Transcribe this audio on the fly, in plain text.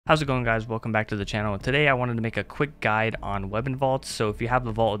How's it going, guys? Welcome back to the channel. Today I wanted to make a quick guide on weapon vaults. So if you have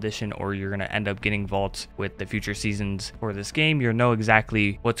the vault edition or you're going to end up getting vaults with the future seasons for this game, you'll know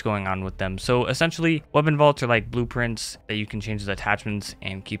exactly what's going on with them. So essentially weapon vaults are like blueprints that you can change the attachments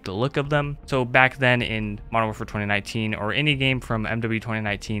and keep the look of them. So back then in Modern Warfare 2019 or any game from MW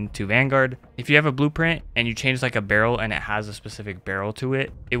 2019 to Vanguard, if you have a blueprint and you change like a barrel and it has a specific barrel to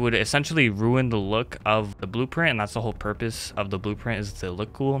it, it would essentially ruin the look of the blueprint, and that's the whole purpose of the blueprint, is to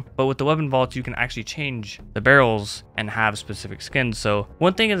look cool. But with the weapon vaults, you can actually change the barrels and have specific skins. So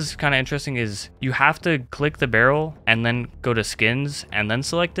one thing is kind of interesting is you have to click the barrel and then go to skins and then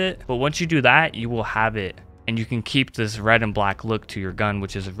select it. But once you do that, you will have it and you can keep this red and black look to your gun,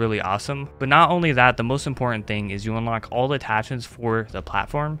 which is really awesome. But not only that, the most important thing is you unlock all the attachments for the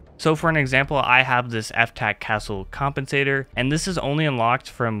platform. So for an example, I have this FTAC Castle compensator, and this is only unlocked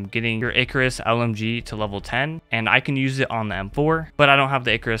from getting your Icarus LMG to level 10, and I can use it on the M4, but I don't have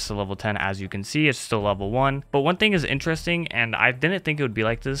the Icarus to level 10. As you can see, it's still level 1. But one thing is interesting, and I didn't think it would be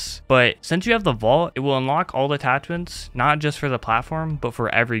like this, but since you have the vault, it will unlock all the attachments, not just for the platform, but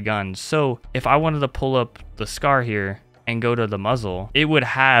for every gun. So if I wanted to pull up the SCAR here and go to the muzzle, it would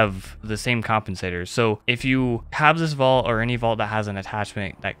have the same compensator. So if you have this vault or any vault that has an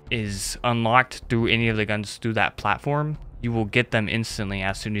attachment that is unlocked through any of the guns through that platform, you will get them instantly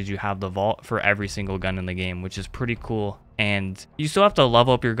as soon as you have the vault for every single gun in the game, which is pretty cool. And you still have to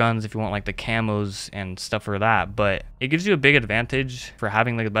level up your guns if you want like the camos and stuff for that, but it gives you a big advantage for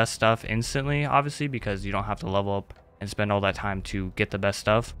having like the best stuff instantly, obviously, because you don't have to level up and spend all that time to get the best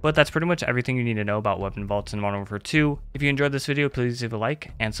stuff. But that's pretty much everything you need to know about weapon vaults in Modern Warfare 2. If you enjoyed this video, please leave a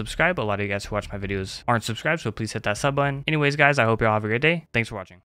like and subscribe. A lot of you guys who watch my videos aren't subscribed, so please hit that sub button. Anyways, guys, I hope you all have a great day. Thanks for watching.